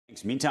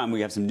Meantime, we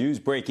have some news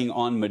breaking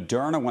on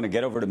Moderna. I want to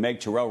get over to Meg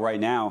Tirrell right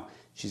now.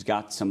 She's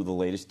got some of the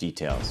latest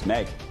details.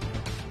 Meg.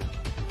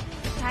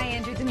 Hi,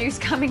 Andrew. The news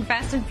coming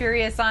fast and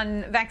furious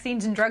on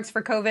vaccines and drugs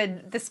for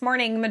COVID. This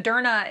morning,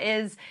 Moderna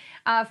is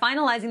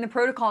finalizing the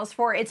protocols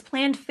for its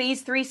planned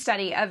phase 3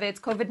 study of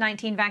its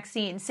COVID-19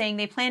 vaccine, saying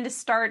they plan to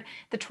start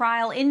the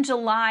trial in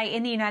July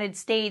in the United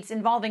States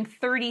involving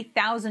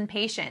 30,000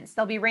 patients.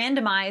 They'll be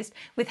randomized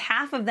with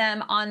half of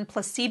them on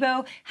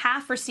placebo,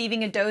 half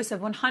receiving a dose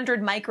of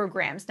 100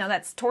 micrograms. Now,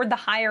 that's toward the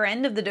higher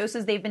end of the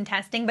doses they've been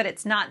testing, but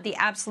it's not the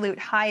absolute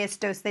highest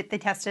dose that they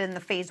tested in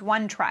the phase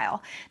 1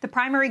 trial. The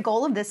primary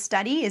goal of this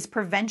study is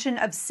prevention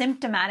of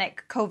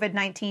symptomatic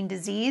COVID-19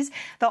 disease.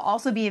 They'll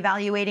also be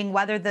evaluating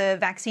whether the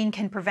vaccine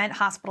can prevent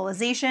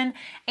hospitalization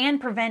and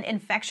prevent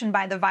infection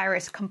by the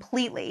virus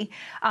completely.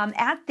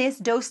 At this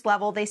dose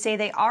level, they say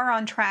they are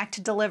on track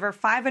to deliver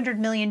 500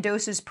 million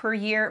doses per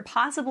year,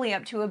 possibly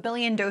up to 1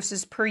 billion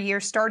doses per year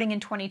starting in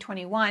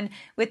 2021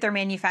 with their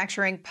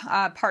manufacturing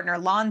partner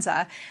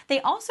Lonza.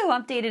 They also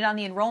updated on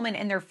the enrollment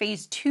in their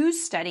phase 2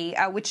 study,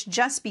 which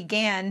just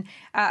began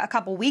a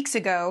couple weeks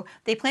ago.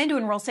 They plan to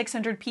enroll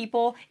 600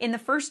 people. In the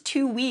first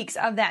 2 weeks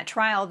of that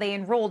trial, they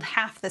enrolled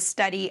half the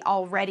study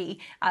already.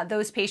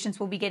 Those patients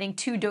will be getting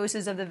 2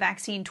 doses of the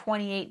vaccine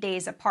 28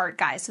 days apart,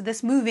 guys. So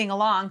this moving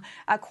along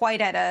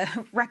quite at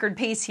a record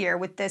pace here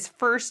with this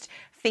first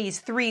phase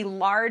 3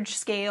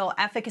 large-scale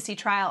efficacy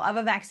trial of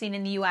a vaccine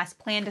in the U.S.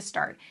 planned to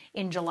start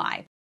in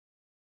July.